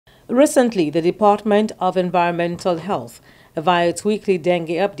Recently, the Department of Environmental Health, via its weekly dengue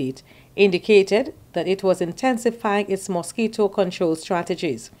update, indicated that it was intensifying its mosquito control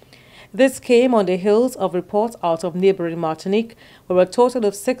strategies. This came on the heels of reports out of neighboring Martinique, where a total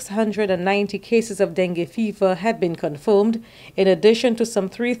of 690 cases of dengue fever had been confirmed, in addition to some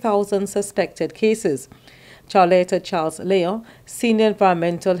 3,000 suspected cases. Charles Leon, Senior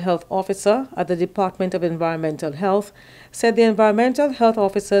Environmental Health Officer at the Department of Environmental Health, said the environmental health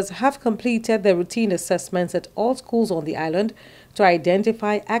officers have completed their routine assessments at all schools on the island to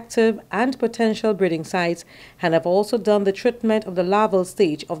identify active and potential breeding sites and have also done the treatment of the larval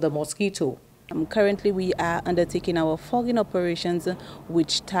stage of the mosquito. Currently, we are undertaking our fogging operations,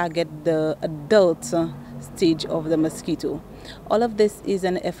 which target the adult stage of the mosquito. All of this is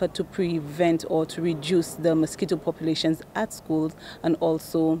an effort to prevent or to reduce the mosquito populations at schools and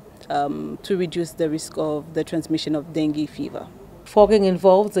also to reduce the risk of the transmission of dengue fever. Fogging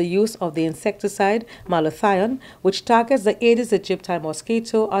involves the use of the insecticide malathion, which targets the Aedes aegypti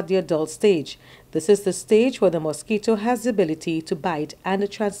mosquito at the adult stage. This is the stage where the mosquito has the ability to bite and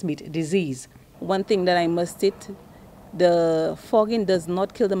transmit disease. One thing that I must state, the fogging does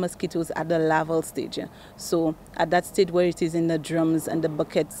not kill the mosquitoes at the larval stage. So at that stage where it is in the drums and the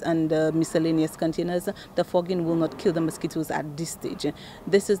buckets and the miscellaneous containers, the fogging will not kill the mosquitoes at this stage.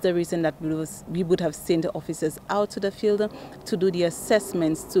 This is the reason that we would have sent officers out to the field to do the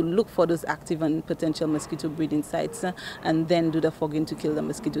assessments, to look for those active and potential mosquito breeding sites, and then do the fogging to kill the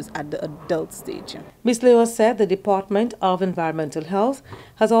mosquitoes at the adult stage. Ms. Lewis said the Department of Environmental Health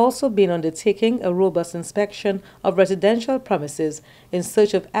has also been undertaking a robust inspection of residential premises in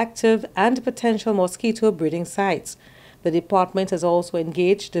search of active and potential mosquito breeding sites. The department has also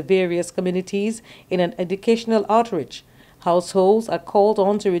engaged the various communities in an educational outreach. Households are called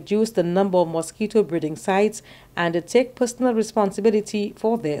on to reduce the number of mosquito breeding sites and to take personal responsibility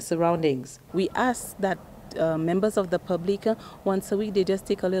for their surroundings. We ask that members of the public, once a week, they just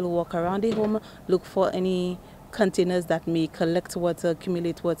take a little walk around the home, look for any containers that may collect water,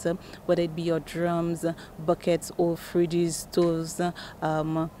 accumulate water, whether it be your drums, buckets, or fridges, stoves,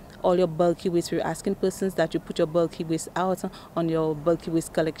 all your bulky waste. We're asking persons that you put your bulky waste out on your bulky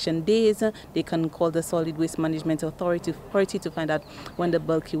waste collection days. They can call the Solid Waste Management Authority to find out when the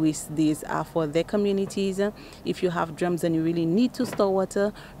bulky waste days are for their communities. If you have drums and you really need to store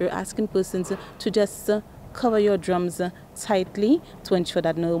water, we're asking persons to just cover your drums tightly to ensure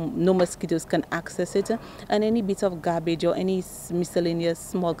that no mosquitoes can access it, and any bit of garbage or any miscellaneous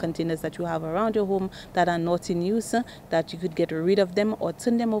small containers that you have around your home that are not in use, that you could get rid of them or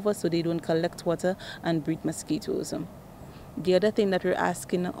turn them over so they don't collect water and breed mosquitoes. The other thing that we're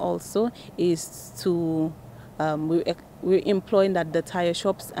asking also is to we're employing that the tire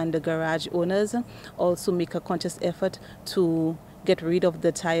shops and the garage owners also make a conscious effort to get rid of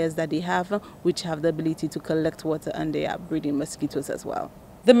the tires that they have, which have the ability to collect water, and they are breeding mosquitoes as well.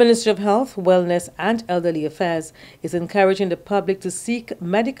 The Ministry of Health, Wellness and Elderly Affairs is encouraging the public to seek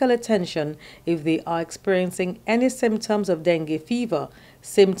medical attention if they are experiencing any symptoms of dengue fever.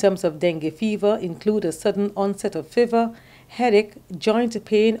 Symptoms of dengue fever include a sudden onset of fever, headache, joint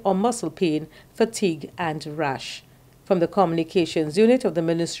pain or muscle pain, fatigue and rash. From the Communications Unit of the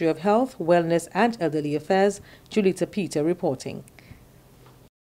Ministry of Health, Wellness and Elderly Affairs, Julita Peter reporting.